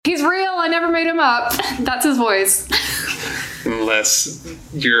He's real. I never made him up. That's his voice. Unless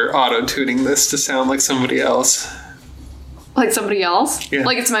you're auto-tuning this to sound like somebody else. Like somebody else? Yeah.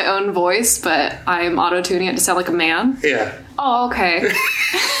 Like it's my own voice, but I'm auto-tuning it to sound like a man? Yeah. Oh, okay.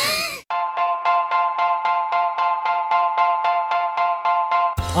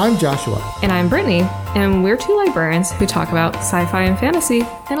 I'm Joshua. And I'm Brittany, and we're two librarians who talk about sci-fi and fantasy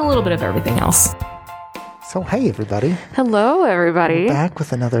and a little bit of everything else. So, hey, everybody. Hello, everybody. Back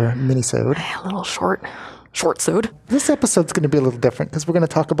with another mini-sode. A little short-sode. This episode's going to be a little different because we're going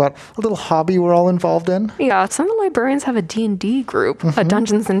to talk about a little hobby we're all involved in. Yeah, some of the librarians have a D&D group, a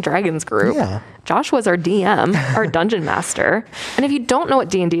Dungeons and Dragons group. Yeah. Joshua's our DM, our dungeon master. And if you don't know what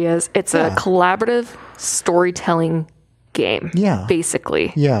D&D is, it's a collaborative storytelling game. Yeah.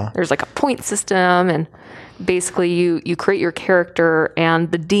 Basically. Yeah. There's like a point system, and basically you create your character,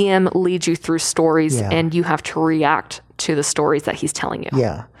 and the DM leads you through stories, and you have to react to the stories that he's telling you.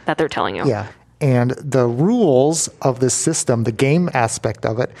 Yeah. That they're telling you. Yeah. And the rules of this system, the game aspect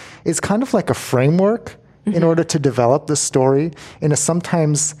of it, is kind of like a framework in order to develop the story in a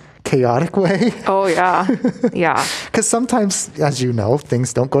sometimes chaotic way. Oh, yeah. Yeah. Because sometimes, as you know,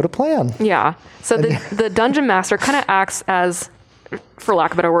 things don't go to plan. Yeah. So the dungeon master kind of acts as, for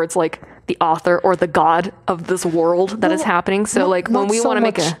lack of better words, like the author or the god of this world that is happening. So like when we want to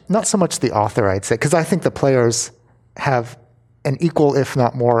make a... Not so much the author, I'd say, because I think the players have an equal, if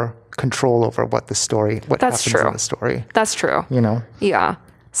not more, control over what happens in the story. That's true. You know? Yeah.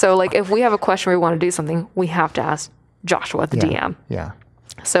 So like if we have a question, we want to do something, we have to ask Joshua, the DM. Yeah.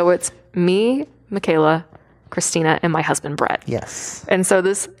 So it's me, Michaela, Christina, and my husband, Brett. Yes. And so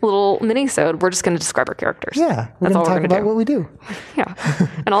this little mini-sode, we're just going to describe our characters. Yeah. That's all we're going to do. About what we do. Yeah.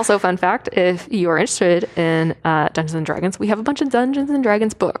 And also, fun fact, if you are interested in Dungeons & Dragons, we have a bunch of Dungeons &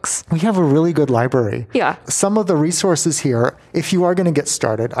 Dragons books. We have a really good library. Yeah. Some of the resources here, if you are going to get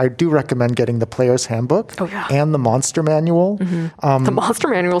started, I do recommend getting the Player's Handbook and the Monster Manual. Mm-hmm. The Monster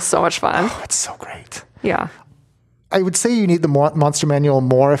Manual is so much fun. Oh, it's so great. Yeah. I would say you need the Monster Manual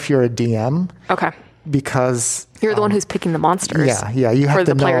more if you're a DM. Okay. Because you're the one who's picking the monsters. Yeah. You have for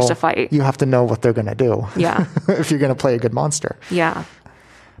the players to fight. You have to know what they're going to do. Yeah. If you're going to play a good monster. Yeah.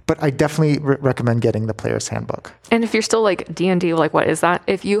 But I definitely recommend getting the Player's Handbook. And if you're still like D&D, like what is that?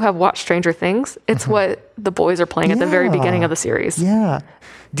 If you have watched Stranger Things, it's what the boys are playing at the very beginning of the series. Yeah.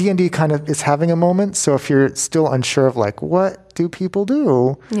 D&D kind of is having a moment. So if you're still unsure of like, what do people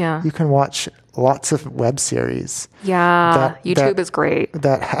do? Yeah. You can watch lots of web series. Yeah. YouTube is great.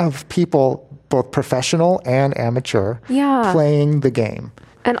 That have people, both professional and amateur, playing the game.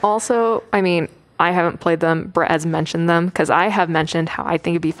 And also, I mean, I haven't played them. Brett has mentioned them because I have mentioned how I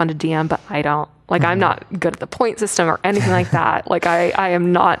think it'd be fun to DM, but I don't. Like, I'm not good at the point system or anything like that. Like, I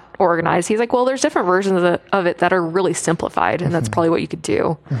am not organized. He's like, well, there's different versions of it that are really simplified, and that's probably what you could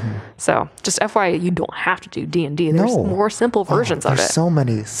do. So, just FYI, you don't have to do D&D. There's more simple versions of it.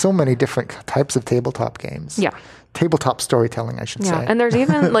 There's so many different types of tabletop games. Yeah. Tabletop storytelling, I should say. And there's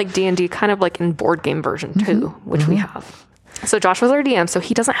even like D&D kind of like in board game version too, which we have. So Joshua's our DM, so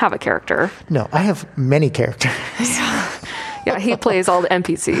he doesn't have a character. No, I have many characters. Yeah, he plays all the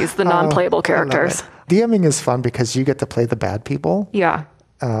NPCs, the non-playable characters. DMing is fun because you get to play the bad people. Yeah.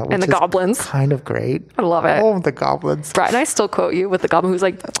 And the goblins. Kind of great. I love it. Oh, the goblins. Brett and I still quote you with the goblin who's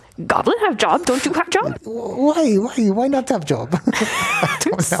like, goblin have job? Don't you have job? Why not have job? I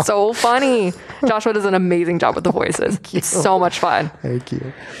don't know. So funny. Joshua does an amazing job with the voices. It's so much fun. Thank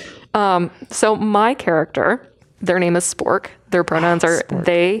you. So my character, their name is Spork. Their pronouns are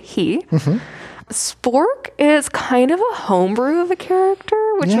they, he. Spork is kind of a homebrew of a character,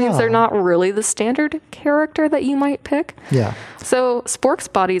 which means they're not really the standard character that you might pick. Yeah. So Spork's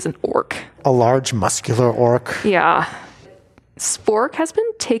body is an orc. A large, muscular orc. Yeah. Spork has been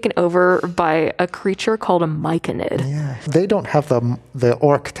taken over by a creature called a myconid. Yeah. They don't have the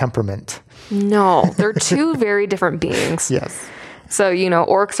orc temperament. No, they're two very different beings. Yes. So,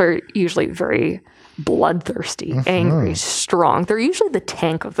 orcs are usually very bloodthirsty, angry, strong. They're usually the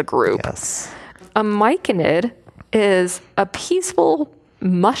tank of the group. Yes. A myconid is a peaceful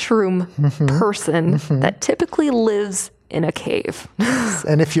mushroom person that typically lives in a cave.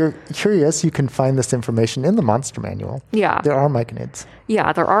 And if you're curious, you can find this information in the Monster Manual. Yeah. There are myconids.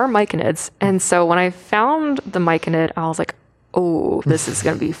 Yeah, there are myconids. And so when I found the myconid, I was like, oh, this is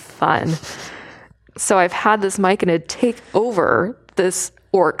going to be fun. So I've had this myconid take over this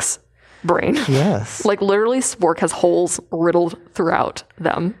orc's brain. Yes. Like literally Spork has holes riddled throughout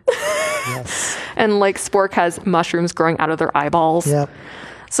them. Yes. And like Spork has mushrooms growing out of their eyeballs. Yep.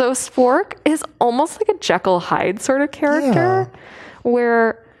 So Spork is almost like a Jekyll Hyde sort of character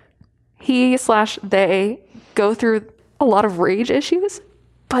where he/they go through a lot of rage issues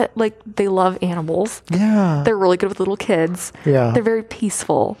but like they love animals. Yeah. They're really good with little kids. Yeah. They're very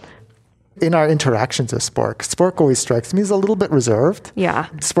peaceful. In our interactions with Spork always strikes me as a little bit reserved. Yeah.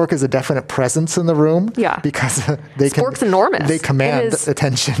 Spork is a definite presence in the room. Yeah. Because Spork's enormous. They command It is-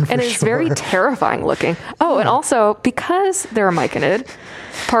 attention for and it's sure. very terrifying looking. Oh, and also because they're a myconid,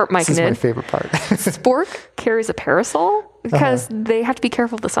 part This is my myconid, favorite part. Spork carries a parasol because they have to be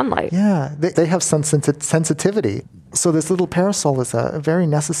careful of the sunlight. Yeah, they have sun sensitivity. So this little parasol is a very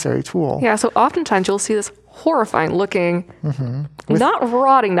necessary tool. Yeah, so oftentimes you'll see this horrifying looking, not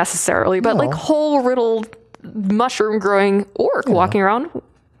rotting necessarily, but like hole riddled mushroom growing orc walking around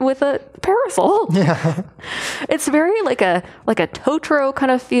with a parasol. Yeah. It's very like a Totoro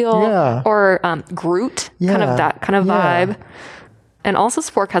kind of feel, Yeah. or Groot kind Yeah. of that kind of Yeah. vibe. And also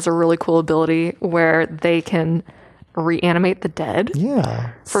Spork has a really cool ability where they can reanimate the dead.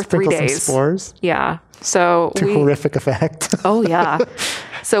 Yeah. For Sprinkle 3 some days. spores Yeah. So to horrific effect. oh yeah.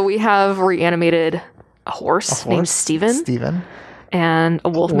 So we have reanimated a horse named Steven Steven. and a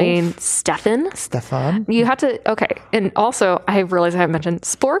wolf named Stefan. Stefan. You have to, okay. And also, I realized I haven't mentioned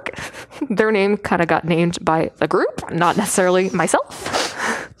Spork. Their name kind of got named by the group, not necessarily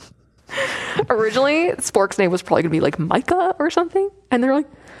myself. Originally, Spork's name was probably going to be like Micah or something. And they're like,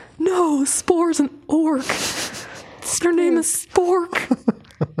 no, Spore's an orc. Their name is Spork.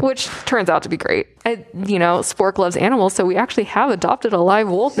 Which turns out to be great. Spork loves animals, so we actually have adopted a live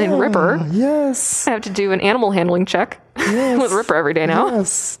wolf named Ripper. Yes. I have to do an animal handling check with Ripper every day now.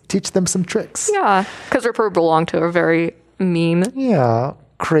 Yes. Teach them some tricks. Yeah, because Ripper belonged to a very mean. Yeah.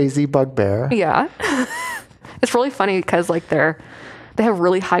 Crazy bugbear. Yeah, it's really funny because like they have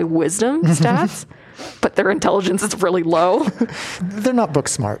really high wisdom stats, but their intelligence is really low. They're not book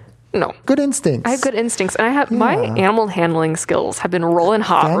smart. No, Good instincts. I have good instincts, and I have my animal handling skills have been rolling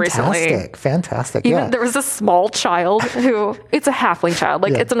hot recently. Fantastic. Even Yeah. there was this small child who it's a halfling child,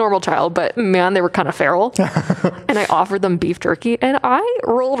 like it's a normal child, but man, they were kind of feral. And I offered them beef jerky, and I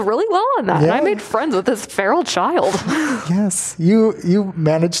rolled really well on that. And I Yeah. made friends with this feral child. Yes. You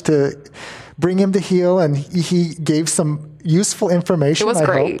managed to bring him to heel, and he gave some useful information. It was I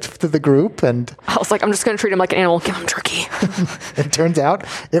great. hoped, to the group, and I was like, I'm just going to treat him like an animal. Give him jerky. it turns out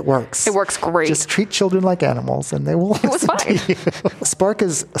it works. It works great. Just treat children like animals, and they will. It was fine. Spork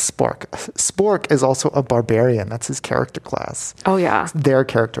is a Spork. Spork is also a barbarian. That's his character class. Oh yeah. Their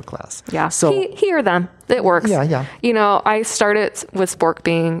character class. Yeah. So he or them. It works. Yeah, yeah. I started with Spork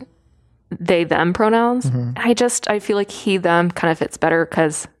being they, them pronouns. Mm-hmm. I feel like he, them kind of fits better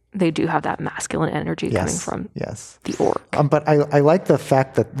because they do have that masculine energy coming from the orc. But I like the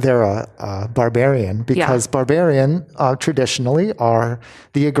fact that they're a barbarian, because barbarian traditionally are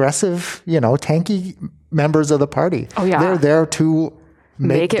the aggressive, tanky members of the party. Oh, yeah. They're there to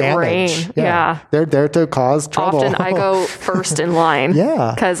make it damage. rain. Yeah. They're there to cause trouble. Often I go first in line.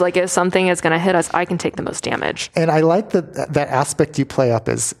 Yeah. Because if something is going to hit us, I can take the most damage. And I like that aspect you play up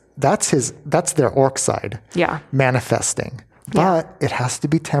is that's their orc side. Yeah. Manifesting. But it has to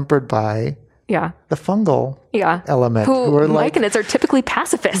be tempered by Yeah. the fungal Yeah. element. Who are like, myconids are typically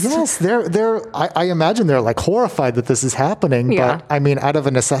pacifist. yes, I imagine they're like horrified that this is happening. Yeah. But I mean, out of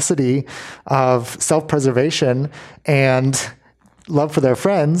a necessity of self-preservation and love for their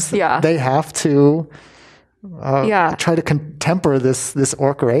friends, they have to try to temper this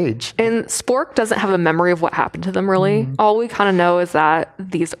orc rage. And Spork doesn't have a memory of what happened to them, really. All we kind of know is that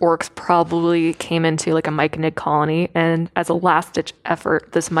these orcs probably came into like a myconid colony, and as a last-ditch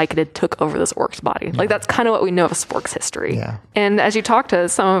effort, this myconid took over this orc's body. Like, that's kind of what we know of Spork's history. Yeah. And as you talk to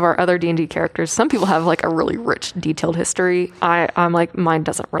some of our other D&D characters, some people have like a really rich, detailed history. I'm like, mine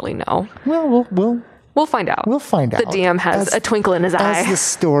doesn't really know. Well, We'll find out. we'll find out. The DM has a twinkle in his eye. As the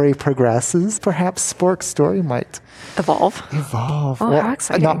story progresses, perhaps Spork's story might Evolve. evolve. Oh, how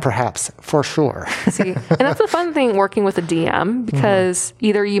exciting. Not perhaps, for sure. See, and that's the fun thing working with a DM, because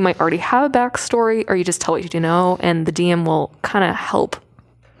either you might already have a backstory or you just tell what you do know, and the DM will kind of help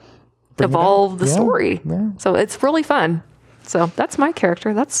evolve the story. Yeah. So it's really fun. So that's my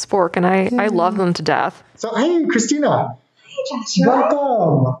character. That's Spork, and I love them to death. So, hey, Christina. Hey, Joshua.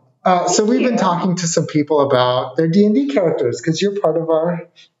 Welcome. So we've been talking to some people about their D&D characters, because you're part of our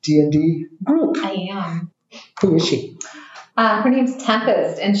D&D group. I am. Who is she? Her name's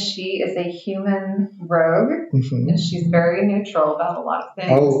Tempest, and she is a human rogue, and she's very neutral about a lot of things.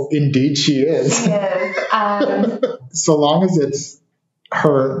 Oh, indeed she is. She is. So long as it's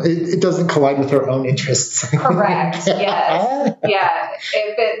her, it doesn't collide with her own interests. Correct, yes. Yeah,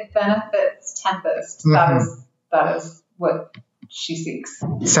 if it benefits Tempest, that is what she seeks.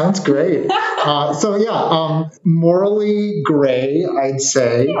 Sounds great. Morally gray, I'd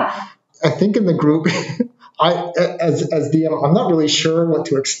say. Yeah. I think in the group, as DM, I'm not really sure what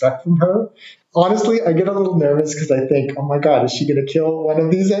to expect from her. Honestly, I get a little nervous because I think, oh my God, is she going to kill one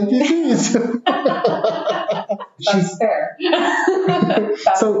of these NPCs? That's fair.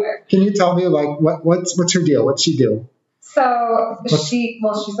 So fair. Can you tell me, like, what's her deal? What's she do? So she's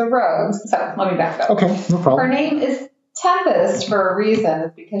a rogue. So let me back up. Okay, no problem. Her name is Tempest for a reason.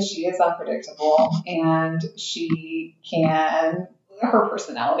 It's because she is unpredictable and her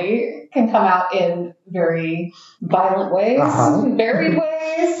personality can come out in very violent ways, varied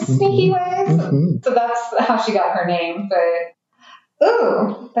ways, sneaky ways. Mm-hmm. So that's how she got her name. But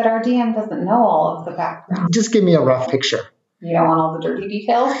our DM doesn't know all of the background. Just give me a rough picture. You don't want all the dirty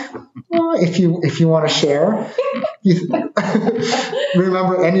details? Well, if you want to share.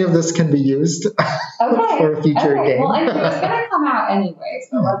 Remember, any of this can be used for a future game. Well, anyway, it's going to come out anyway,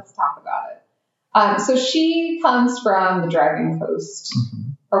 so let's talk about it. So she comes from the Dragon Coast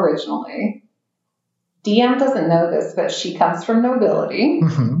originally. DM doesn't know this, but she comes from nobility.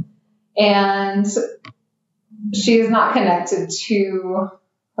 And she is not connected to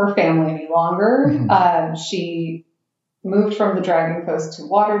her family any longer. She moved from the Dragon Coast to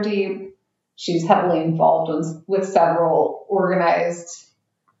Waterdeep. She's heavily involved with several organized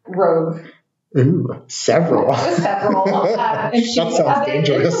rogue. Ooh, several. And she's a bit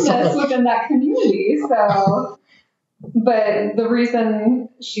infamous within that community. So, but the reason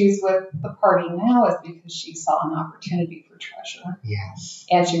she's with the party now is because she saw an opportunity for treasure. Yes.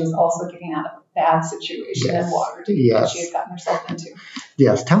 And she was also getting out of a bad situation in Waterdeep that she had gotten herself into.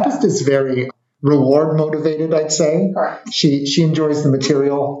 Yes, Tempest is very reward motivated, I'd say. Correct. She enjoys the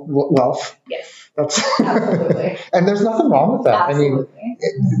material wealth. Yes. That's absolutely. And there's nothing wrong with that. Absolutely. I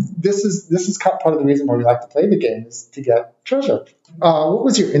mean, this is part of the reason why we like to play the game is to get treasure. What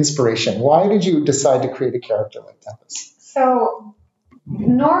was your inspiration? Why did you decide to create a character like Tempest? So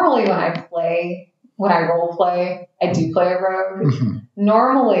normally when I role play, I do play a rogue.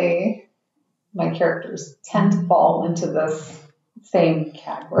 Normally my characters tend to fall into this same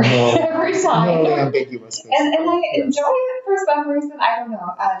category every time. More ambiguous. And I enjoy it for some reason. I don't know.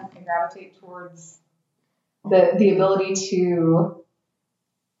 I gravitate towards the ability to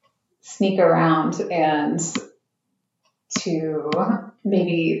sneak around and to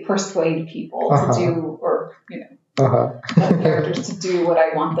maybe persuade people to do, or other characters to do what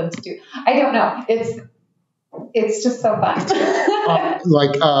I want them to do. I don't know. It's just so fun.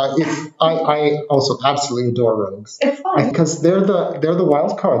 I also absolutely adore rogues. It's fun because they're the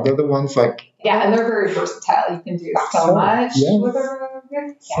wild card. They're the ones and they're very versatile. You can do so much with a rogue. Yeah.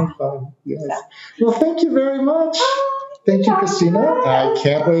 So fun. Yes. Well, thank you very much. Thank you, Christina. I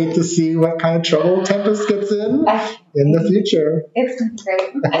can't wait to see what kind of trouble Tempest gets in the future. It's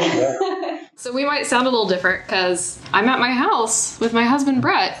great. So we might sound a little different because I'm at my house with my husband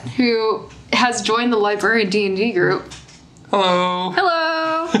Brett, who has joined the Librarian D&D group.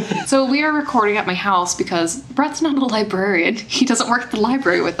 Hello. So we are recording at my house because Brett's not a librarian. He doesn't work at the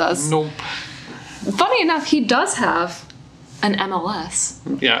library with us. Nope. Funny enough, he does have an MLS.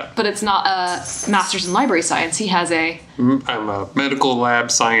 Yeah. But it's not a Master's in Library Science. He has I'm a medical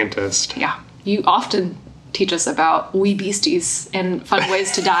lab scientist. Yeah. You often teach us about wee beasties and fun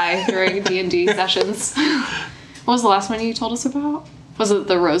ways to die during D&D sessions. What was the last one you told us about? Was it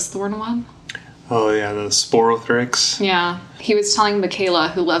the Rosethorn one? Oh, yeah, the Sporothrix. Yeah. He was telling Michaela,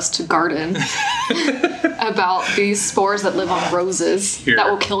 who loves to garden, about these spores that live on roses that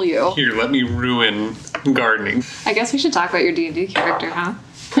will kill you. Here, let me ruin gardening. I guess we should talk about your D&D character, huh?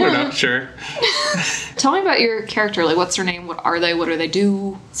 We're not sure. Tell me about your character. Like, what's their name? What are they? What do they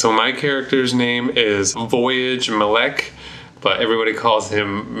do? So my character's name is Voyage Malek, but everybody calls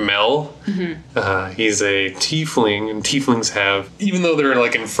him Mel. Mm-hmm. He's a tiefling, and tieflings have, even though they're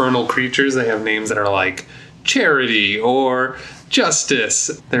like infernal creatures, they have names that are like Charity or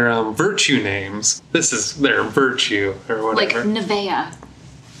Justice. They're virtue names. This is their virtue or whatever. Like Nevea.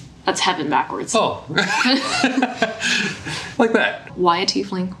 That's heaven backwards. Oh. Like that. Why a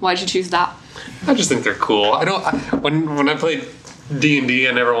tiefling? Why'd you choose that? I just think they're cool. When I played D&D,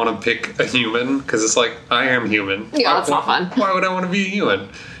 I never want to pick a human because it's like, I am human. Yeah, that's not fun. Why would I want to be a human?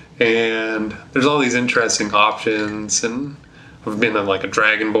 And there's all these interesting options, and I've been on like a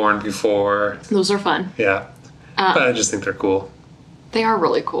Dragonborn before. Those are fun. Yeah. But I just think they're cool. They are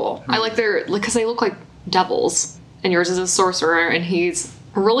really cool. I like because they look like devils, and yours is a sorcerer, and he's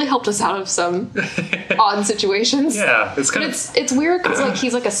really helped us out of some odd situations. Yeah, it's kind it's weird because like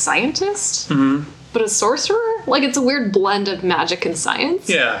he's like a scientist, but a sorcerer. Like it's a weird blend of magic and science.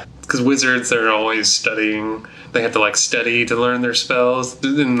 Yeah, because wizards, they're always studying. They have to like study to learn their spells,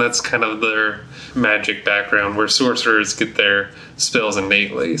 and that's kind of their magic background. Where sorcerers get their spells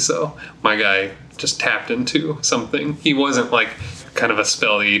innately. So my guy just tapped into something. He wasn't like kind of a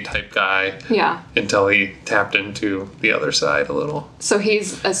spelly type guy. Yeah. Until he tapped into the other side a little. So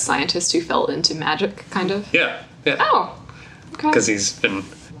he's a scientist who fell into magic, kind of? Yeah. Oh. Okay. Because he's been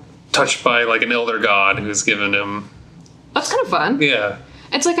touched by like an elder god who's given him... That's kind of fun. Yeah.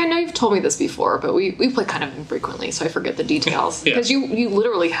 It's like, I know you've told me this before, but we play kind of infrequently, so I forget the details. Because you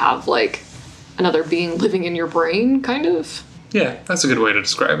literally have, like, another being living in your brain, kind of. Yeah, that's a good way to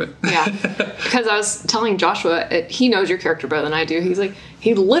describe it. Yeah. Because I was telling Joshua, he knows your character better than I do. He's like,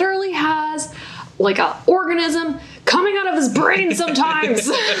 he literally has, like, an organism coming out of his brain sometimes.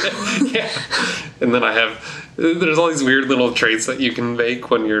 Yeah. And then there's all these weird little traits that you can make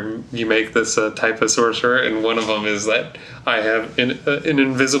when you make this type of sorcerer, and one of them is that I have an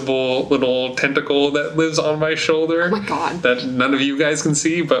invisible little tentacle that lives on my shoulder. Oh my god. That none of you guys can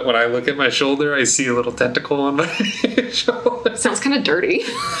see, but when I look at my shoulder, I see a little tentacle on my shoulder. Sounds kind of dirty.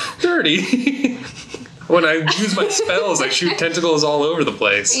 Dirty. When I use my spells, I shoot tentacles all over the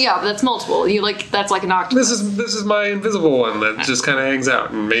place. Yeah, but that's multiple. That's like an octopus. This is my invisible one that just kind of hangs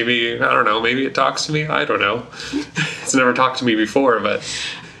out, and maybe, I don't know, maybe it talks to me. I don't know. It's never talked to me before, but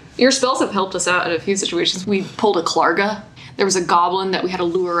your spells have helped us out in a few situations. We pulled a Clarga. There was a goblin that we had to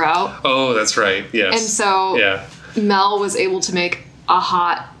lure out. Oh, that's right. Yes. And so Mel was able to make a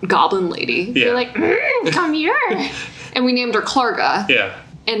hot goblin lady. Yeah. You're like, come here. And we named her Clarga. Yeah.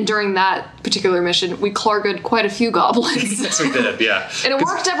 And during that particular mission, we Clarga'd quite a few goblins. Yes, we did, yeah. And it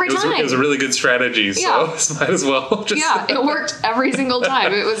worked every time. It was a really good strategy, so might as well just... Yeah, it worked every single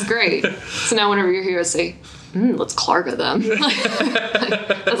time. It was great. So now whenever you're here, I say, let's Clarga them.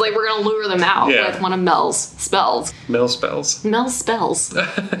 It's like we're going to lure them out with one of Mel's spells. Mel spells. Mel spells.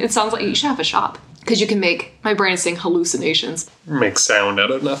 It sounds like you should have a shop. Because you can make, my brain is saying hallucinations. Make sound out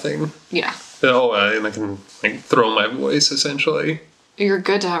of nothing. Yeah. Oh, and I can throw my voice, essentially. You're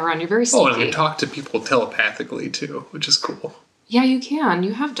good to have around. You're very sneaky. Oh, and I can talk to people telepathically, too, which is cool. Yeah, you can.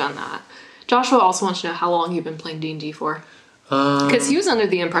 You have done that. Joshua also wants to know how long you've been playing D&D for. Because he was under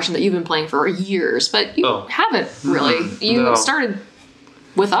the impression that you've been playing for years, but you haven't really. You started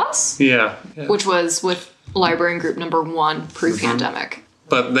with us? Yeah. Which was with Librarian Group number 1 pre-pandemic.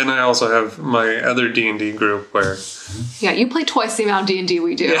 But then I also have my other D&D group where... Yeah, you play twice the amount of D&D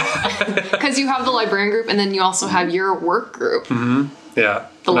we do. Because you have the Librarian Group, and then you also have your work group. Mm-hmm. Yeah.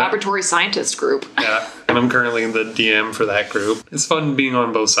 The Laboratory Scientist group. Yeah, and I'm currently the DM for that group. It's fun being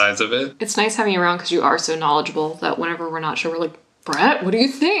on both sides of it. It's nice having you around because you are so knowledgeable that whenever we're not sure, we're like, Brett, what do you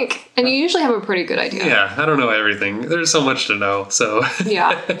think? And you usually have a pretty good idea. Yeah, I don't know everything. There's so much to know, so...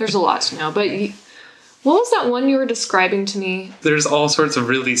 Yeah, there's a lot to know. But what was that one you were describing to me? There's all sorts of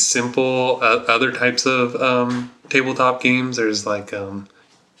really simple other types of tabletop games. There's like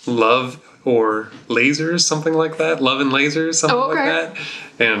Love or Lasers, something like that. Love and Lasers, something like that.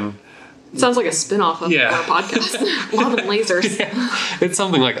 And sounds like a spin-off of our podcast. Love and Lasers. Yeah. It's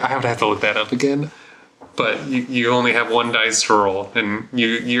something like, I would have to look that up again. But you only have one dice to roll, and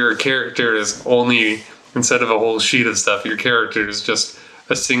your character is only, instead of a whole sheet of stuff, your character is just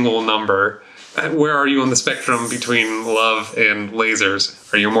a single number. Where are you on the spectrum between love and lasers?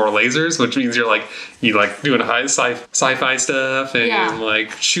 Are you more lasers, which means you like doing high sci-fi stuff and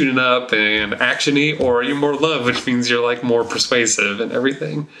like shooting up and actiony, or are you more love, which means you're like more persuasive and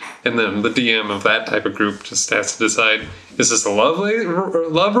everything? And then the DM of that type of group just has to decide, is this a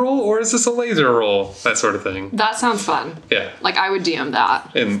love roll or is this a laser roll? That sort of thing. That sounds fun. Yeah. Like I would DM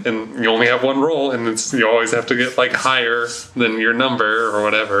that. And you only have one roll, and you always have to get like higher than your number or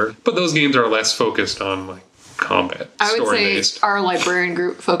whatever. But those games are less focused on like combat. I would say our librarian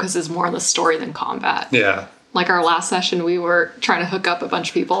group focuses more on the story than combat. Yeah. Like our last session, we were trying to hook up a bunch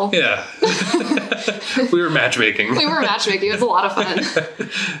of people. Yeah. We were matchmaking. It was a lot of fun.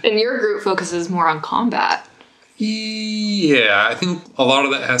 And your group focuses more on combat. Yeah, I think a lot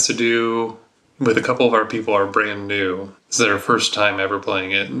of that has to do with a couple of our people are brand new. It's their first time ever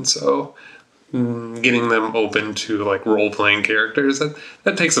playing it, and so getting them open to like role-playing characters,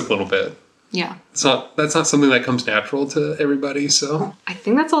 that takes a little bit. Yeah. That's not something that comes natural to everybody, so. I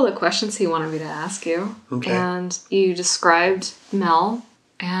think that's all the questions he wanted me to ask you. Okay. And you described Mel,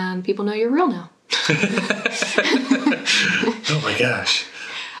 and people know you're real now. Oh my gosh.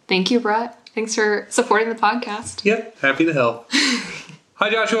 Thank you, Brett. Thanks for supporting the podcast. Yep, happy to help. Hi,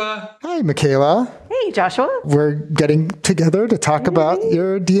 Joshua. Hi, Michaela. Hey, Joshua. We're getting together to talk about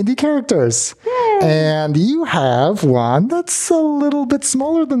your D&D characters. Yay. And you have one that's a little bit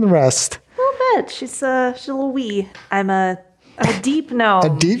smaller than the rest. A little bit. She's a little wee. I'm a deep gnome.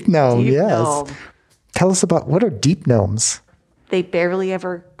 A deep gnome, yes. Gnome. Tell us about, what are deep gnomes? They barely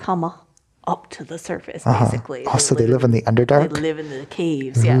ever come up to the surface, basically. Oh, so they live in the Underdark? They live in the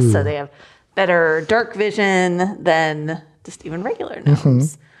caves, yes. So they have better dark vision than just even regular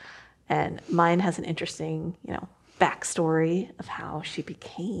gnomes. And mine has an interesting, backstory of how she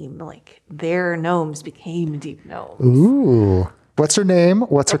became, like, their gnomes became deep gnomes. Ooh. What's her name?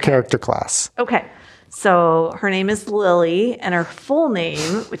 What's her character class? Okay. So her name is Lily, and her full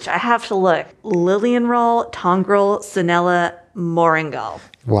name, which I have to look, Lilienroll Tongrel Sinella Moringal.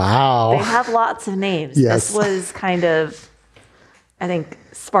 Wow. They have lots of names. Yes. This was kind of, I think,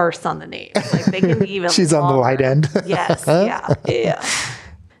 sparse on the names. Like, they can be even She's longer. on the light end. Yes. Yeah.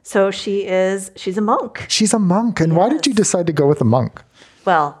 So she's a monk. She's a monk. And why did you decide to go with a monk?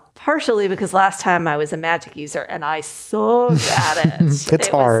 Well, partially because last time I was a magic user and I sucked at it. It's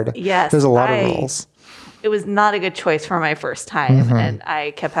hard. Yes. There's a lot of rules. It was not a good choice for my first time. And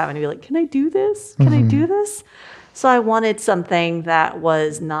I kept having to be like, can I do this? Can I do this? So I wanted something that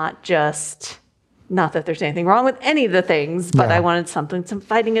was not that there's anything wrong with any of the things, but I wanted some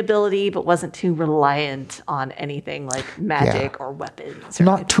fighting ability, but wasn't too reliant on anything like magic or weapons. Or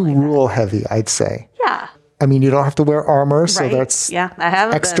not too rule heavy, I'd say. Yeah. I mean, you don't have to wear armor, so that's I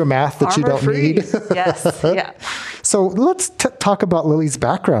have extra math that you don't need. Yes, yeah. So let's talk about Lily's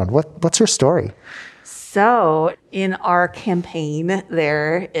background. What's her story? So in our campaign,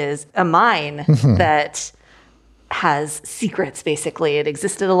 there is a mine that has secrets, basically. It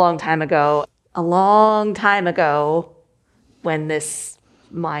existed a long time ago when this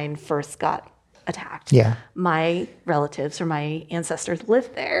mine first got attacked. Yeah. My relatives or my ancestors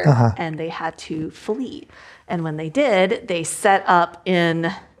lived there and they had to flee. And when they did, they set up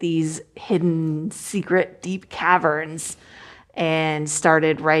in these hidden, secret, deep caverns and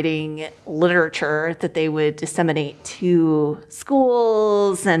started writing literature that they would disseminate to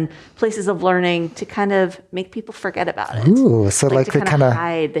schools and places of learning to kind of make people forget about it. Ooh, so like to kind of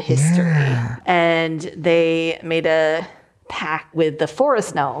hide the history. Yeah. And they made a pact with the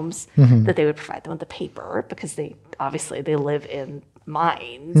forest gnomes that they would provide them with the paper because they live in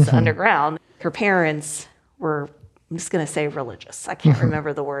mines underground. Her parents were, I'm just going to say religious. I can't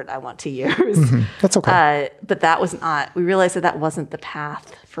remember the word I want to use. That's okay. But we realized that wasn't the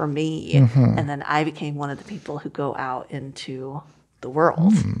path for me. And then I became one of the people who go out into the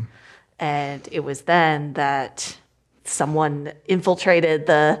world. And it was then that someone infiltrated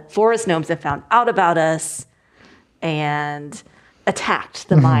the forest gnomes and found out about us and attacked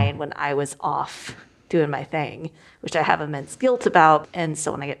the mine when I was off doing my thing, which I have immense guilt about. And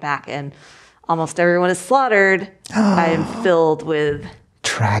so when I get back and almost everyone is slaughtered, I am filled with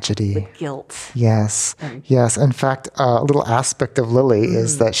tragedy, with guilt. Yes. In fact, a little aspect of Lily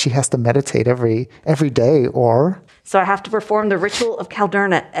is that she has to meditate every day, or so I have to perform the ritual of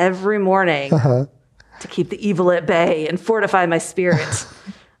Calderna every morning to keep the evil at bay and fortify my spirit.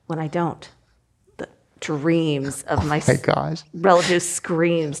 When I don't, the dreams of my relatives'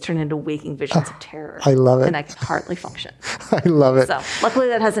 screams turn into waking visions of terror. I love it. And I can hardly function. I love it. So luckily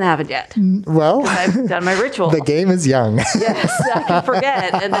that hasn't happened yet. Well, I've done my ritual. The game is young. Yes, I can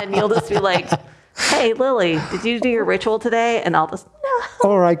forget. And then you'll just be like, hey, Lily, did you do your ritual today? And I'll just, no.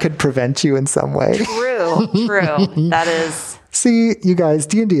 Or I could prevent you in some way. True. That is... See, you guys,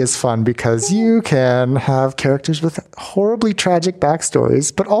 D&D is fun because you can have characters with horribly tragic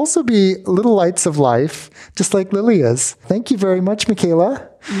backstories, but also be little lights of life, just like Lily is. Thank you very much, Michaela.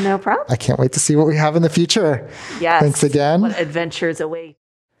 No problem. I can't wait to see what we have in the future. Yes. Thanks again. What adventures await.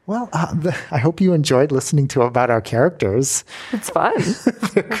 Well, I hope you enjoyed listening to about our characters. It's fun.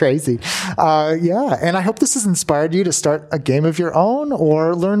 They're crazy. And I hope this has inspired you to start a game of your own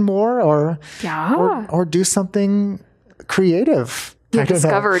or learn more or do something creative. You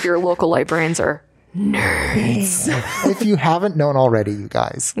discovered your local librarians are nerds. If you haven't known already, you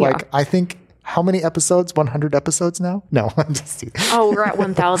guys, I think how many episodes? 100 episodes now? No, I'm just teasing. Oh, we're at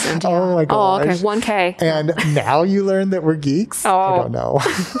 1,000. Oh my gosh. Oh, okay. 1K. And now you learn that we're geeks? I don't know.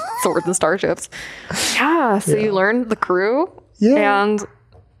 Swords and starships. Yeah. So you learned the crew. Yeah. And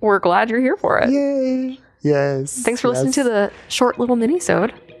we're glad you're here for it. Yay. Yes. Thanks for listening to the short little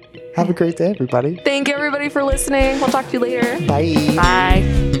mini-sode. Have a great day, everybody. Thank you, everybody, for listening. We'll talk to you later. Bye. Bye.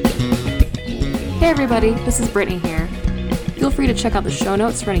 Hey, everybody. This is Brittany here. Feel free to check out the show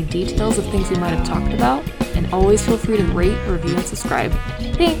notes for any details of things we might have talked about. And always feel free to rate, review, and subscribe.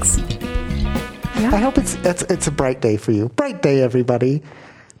 Thanks. I hope it's a bright day for you. Bright day, everybody.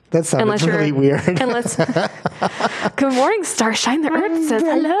 That sounds really weird. Good morning, Starshine. The Earth says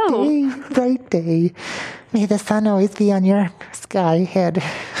hello. Bright day. May the sun always be on your sky head.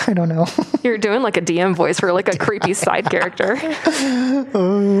 I don't know. You're doing like a DM voice for like a creepy side character.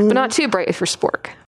 But not too bright if you're Spork.